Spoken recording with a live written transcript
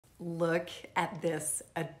Look at this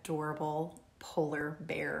adorable polar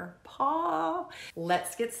bear paw.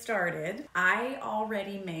 Let's get started. I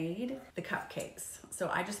already made the cupcakes.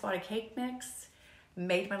 So I just bought a cake mix,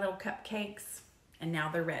 made my little cupcakes, and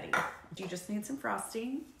now they're ready. You just need some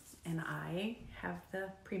frosting, and I have the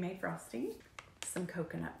pre-made frosting, some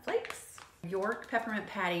coconut flakes, York peppermint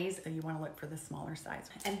patties, and you want to look for the smaller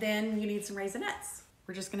size. And then you need some raisinets.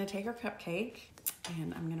 We're just gonna take our cupcake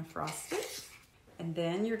and I'm gonna frost it. And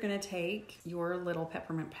then you're gonna take your little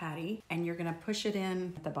peppermint patty and you're gonna push it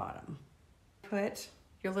in at the bottom. Put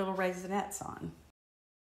your little raisinets on.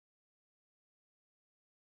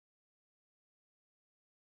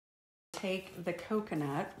 Take the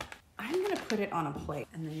coconut. I'm gonna put it on a plate.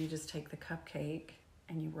 And then you just take the cupcake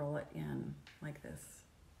and you roll it in like this.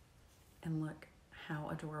 And look how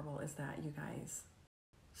adorable is that, you guys?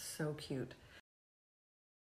 So cute.